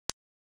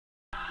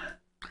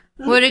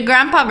What did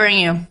Grandpa bring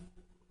you?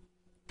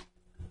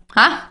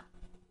 Huh?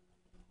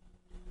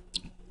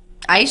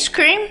 Ice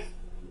cream?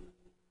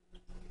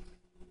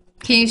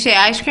 Can you say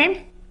ice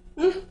cream?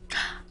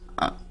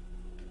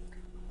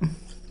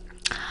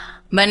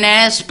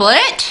 Banana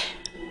split?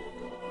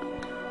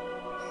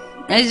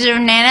 Is there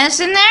bananas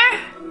in there?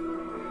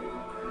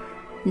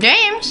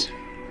 James?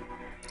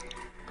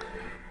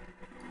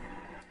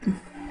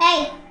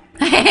 Hey.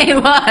 Hey,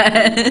 what?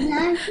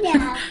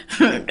 Yeah.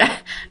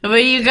 What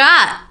do you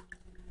got?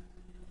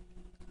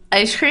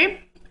 Ice cream?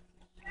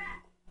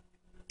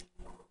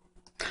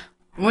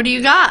 What do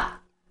you got?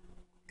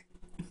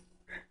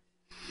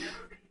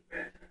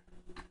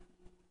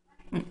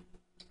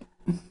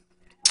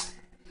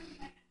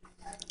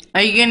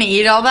 Are you gonna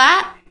eat all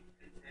that?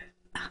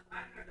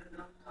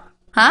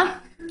 Huh?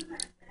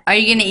 Are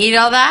you gonna eat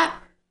all that?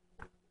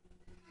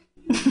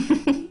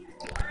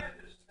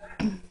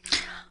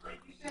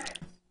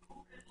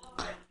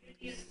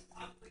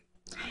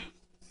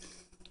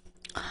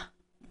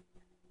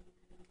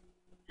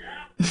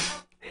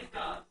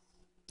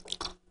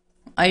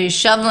 Are you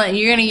shoveling?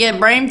 You're gonna get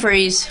brain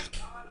freeze.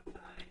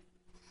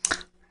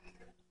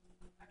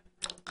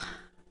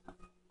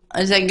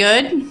 Is that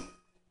good?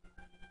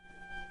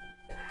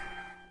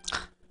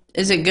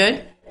 Is it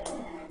good?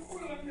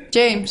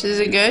 James, is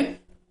it good?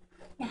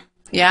 Yeah.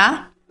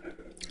 Yeah?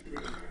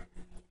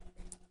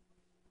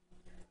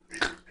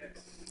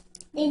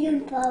 Thank you,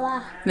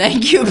 Papa.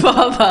 Thank you,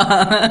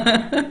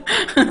 Papa.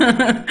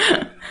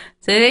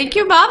 Say thank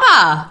you,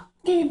 Papa.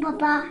 Thank you,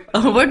 Papa.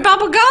 Oh, where'd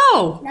Papa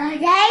go?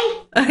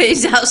 Okay?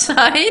 He's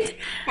outside?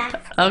 Yeah.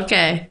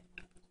 Okay.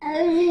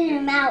 Open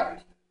your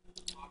mouth.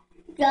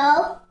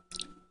 Go.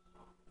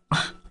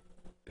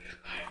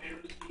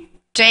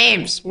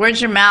 James,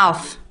 where's your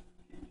mouth?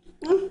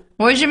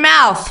 Where's your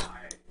mouth?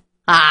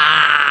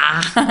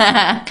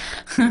 Ah.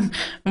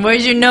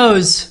 Where's your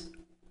nose?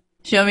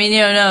 Show me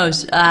your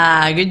nose.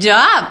 Ah, good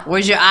job.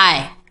 Where's your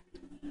eye?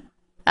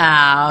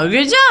 Ah,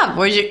 good job.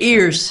 Where's your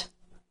ears?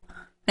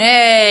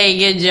 Hey,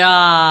 good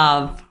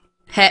job.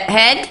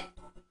 Head?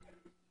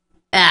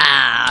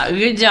 Ah,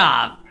 good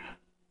job.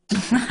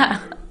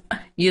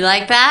 You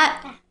like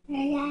that?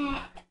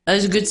 Yeah. That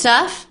was good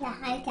stuff? Yeah,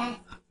 I guess.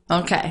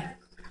 Okay.